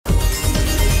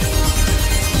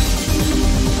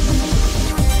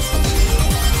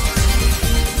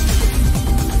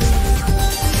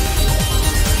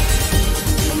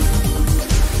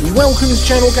Welcome to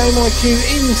channel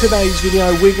GAMEIQ. In today's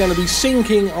video we're going to be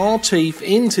sinking our teeth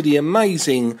into the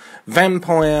amazing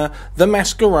Vampire the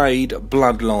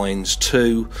Masquerade-Bloodlines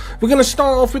 2. We're going to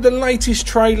start off with the latest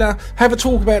trailer, have a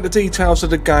talk about the details of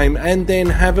the game and then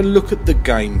have a look at the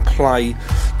gameplay.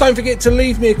 Don't forget to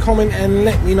leave me a comment and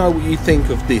let me know what you think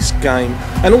of this game,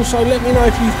 and also let me know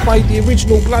if you've played the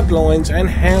original Bloodlines and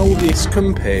how this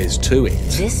compares to it.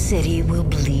 This city will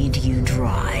bleed you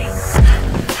dry.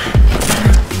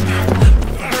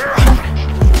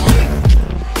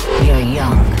 You're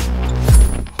young.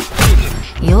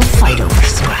 You'll fight over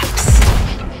scraps.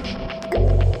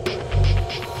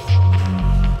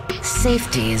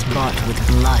 Safety is bought with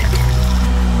blood.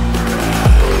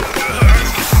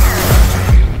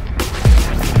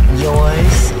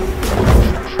 Yours.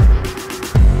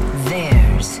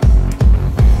 Theirs.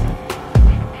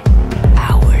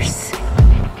 Ours.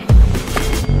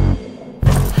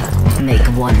 Make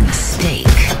one mistake,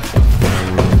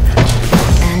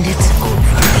 and it's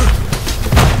over.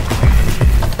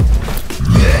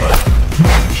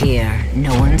 Here,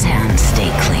 no one's hands stay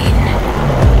clean.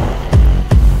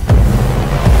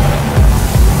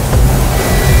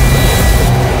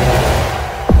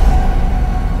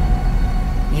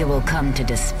 You will come to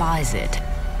despise it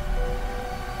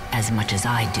as much as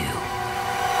I do.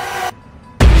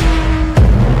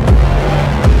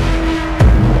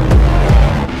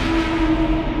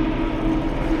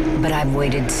 But I've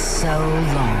waited so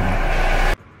long.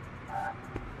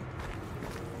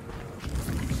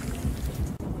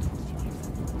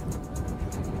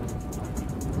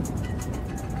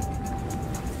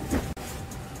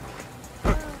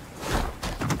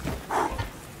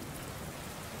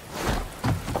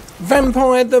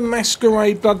 Vampire the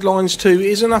Masquerade-Bloodlines 2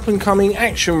 is an up-and-coming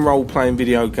action role-playing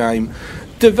video game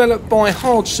developed by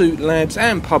Hardsuit Labs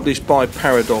and published by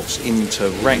Paradox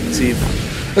Interactive.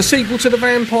 A sequel to the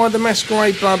Vampire the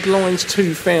Masquerade-Bloodlines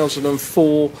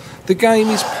 2004, the game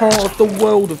is part of the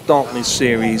World of Darkness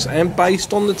series and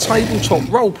based on the tabletop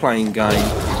role-playing game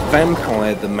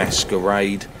Vampire the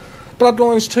Masquerade.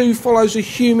 Bloodlines 2 follows a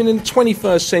human in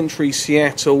 21st century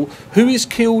Seattle who is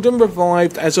killed and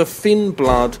revived as a thin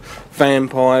blood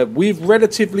vampire with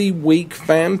relatively weak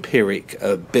vampiric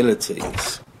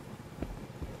abilities.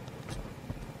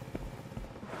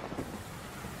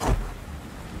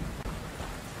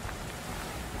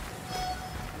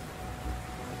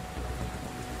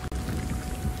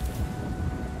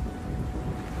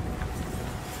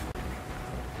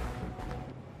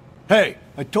 Hey,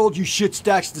 I told you shit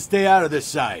stacks to stay out of this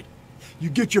side. You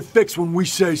get your fix when we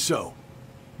say so.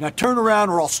 Now turn around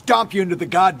or I'll stomp you into the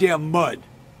goddamn mud.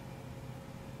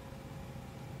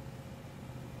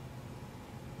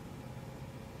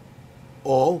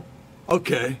 Oh?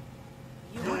 Okay.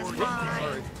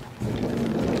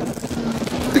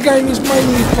 The game is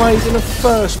mainly played in a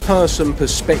first-person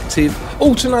perspective,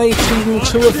 alternating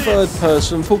to a third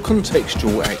person for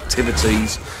contextual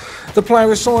activities. The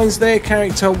player assigns their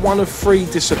character one of 3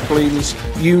 disciplines,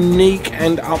 unique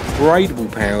and upgradable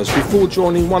powers before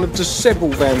joining one of the several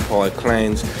vampire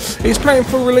clans. It's planned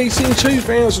for release in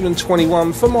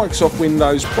 2021 for Microsoft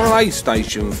Windows,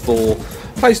 PlayStation 4,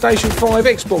 PlayStation 5,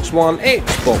 Xbox One,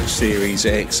 Xbox Series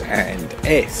X and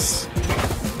S.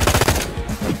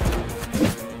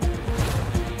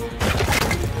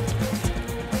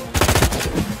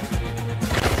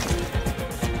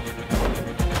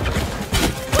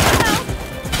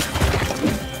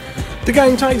 The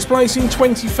game takes place in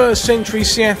 21st century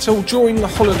Seattle during the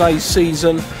holiday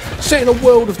season. Set in a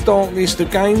world of darkness, the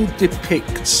game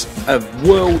depicts a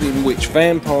world in which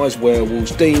vampires,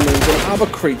 werewolves, demons and other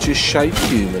creatures shape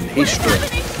human history.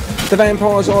 The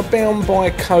vampires are bound by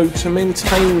a code to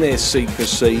maintain their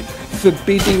secrecy,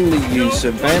 forbidding the use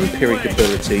of vampiric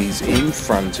abilities in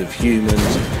front of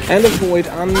humans and avoid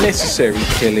unnecessary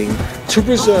killing to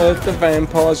preserve the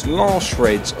vampires' last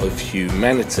shreds of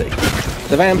humanity.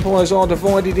 The vampires are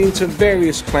divided into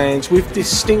various clans with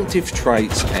distinctive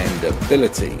traits and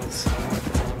abilities.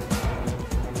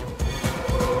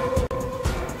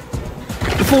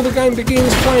 Before the game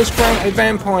begins, players create a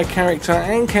vampire character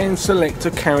and can select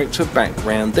a character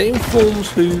background that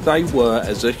informs who they were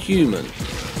as a human,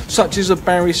 such as a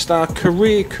barrister,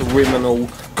 career criminal,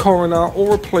 coroner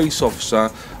or a police officer,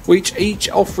 which each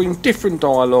offering different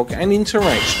dialogue and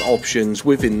interaction options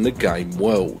within the game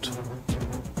world.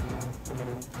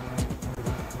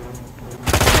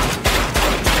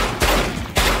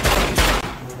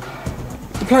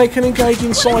 The player can engage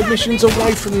in side missions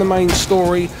away from the main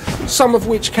story, some of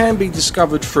which can be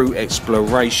discovered through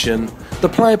exploration. The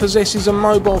player possesses a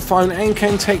mobile phone and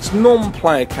can text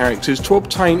non-player characters to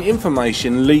obtain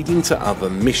information leading to other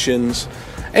missions.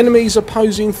 Enemies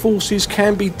opposing forces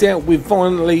can be dealt with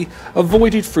violently,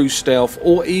 avoided through stealth,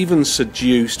 or even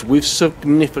seduced with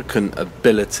significant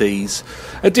abilities.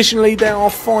 Additionally, there are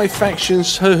 5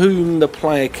 factions to whom the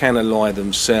player can ally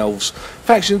themselves.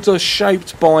 Factions are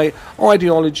shaped by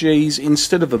ideologies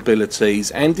instead of abilities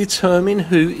and determine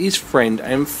who is friend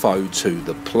and foe to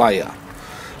the player.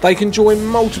 They can join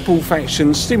multiple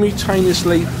factions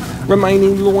simultaneously,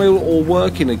 remaining loyal or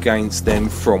working against them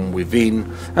from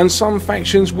within, and some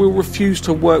factions will refuse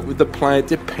to work with the player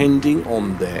depending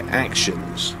on their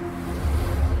actions.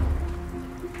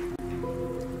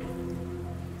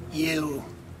 You.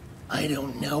 I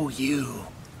don't know you.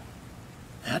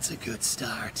 That's a good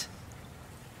start.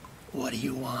 What do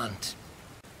you want?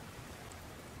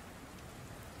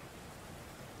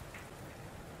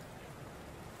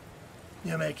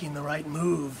 You're making the right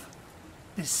move.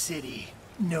 This city,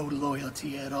 no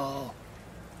loyalty at all.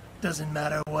 Doesn't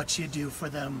matter what you do for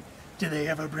them. Do they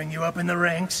ever bring you up in the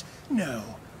ranks? No.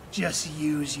 Just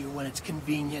use you when it's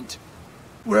convenient.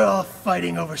 We're all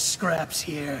fighting over scraps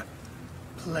here.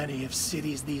 Plenty of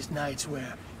cities these nights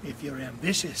where, if you're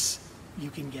ambitious, you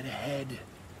can get ahead.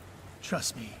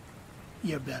 Trust me,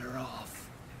 you're better off.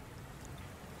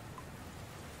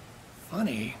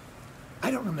 Funny, I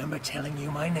don't remember telling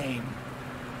you my name.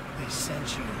 They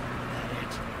sent you, that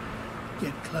it?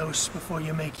 Get close before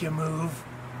you make your move.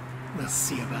 We'll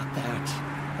see about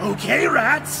that. Okay,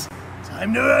 rats!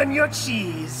 Time to earn your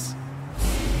cheese!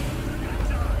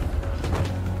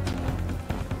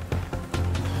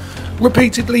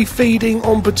 Repeatedly feeding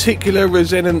on particular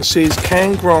resonances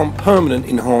can grant permanent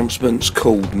enhancements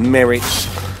called merits.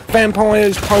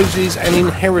 Vampires poses an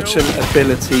inherent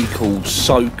ability called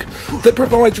Soak that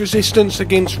provides resistance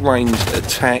against ranged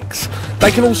attacks.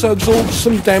 They can also absorb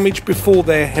some damage before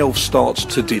their health starts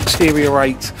to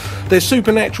deteriorate. Their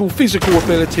supernatural physical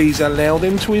abilities allow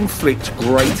them to inflict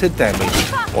greater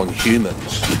damage on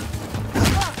humans.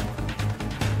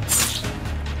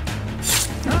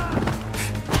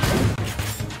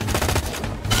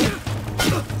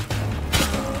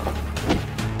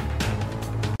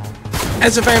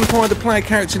 As a vampire, the player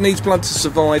character needs blood to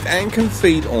survive and can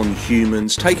feed on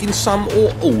humans, taking some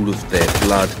or all of their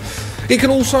blood. It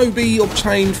can also be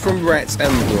obtained from rats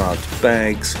and blood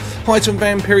bags. Heightened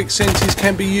vampiric senses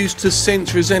can be used to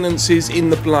sense resonances in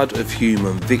the blood of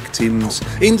human victims,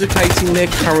 indicating their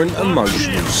current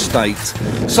emotional state,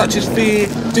 such as fear,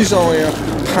 desire,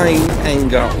 pain,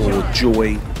 anger or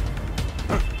joy.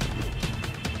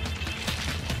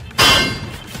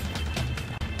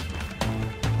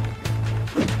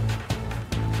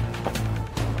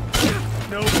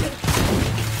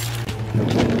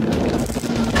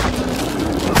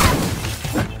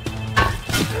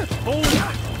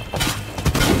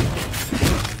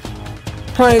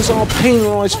 Players are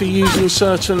penalised for using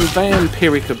certain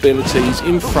vampiric abilities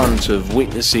in front of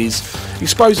witnesses.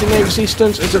 Exposing their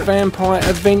existence as a vampire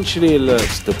eventually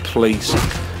alerts the police.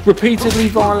 Repeatedly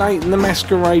violating the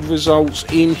masquerade results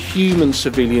in human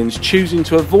civilians choosing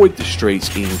to avoid the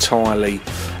streets entirely,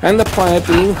 and the player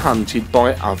being hunted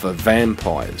by other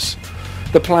vampires.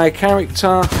 The player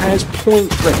character has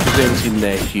points representing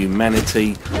their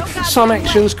humanity. Some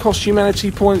actions cost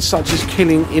humanity points, such as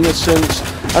killing innocents.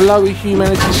 A lower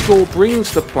humanity score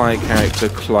brings the player character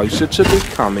closer to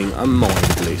becoming a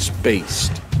mindless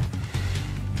beast.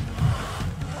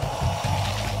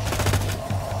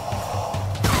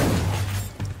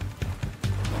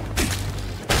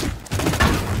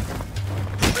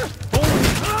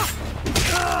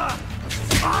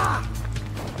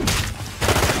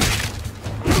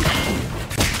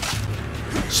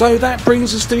 So that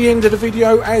brings us to the end of the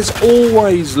video. As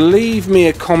always, leave me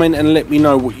a comment and let me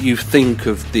know what you think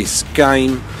of this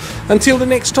game. Until the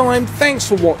next time, thanks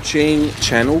for watching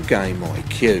Channel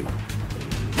GAMEIQ.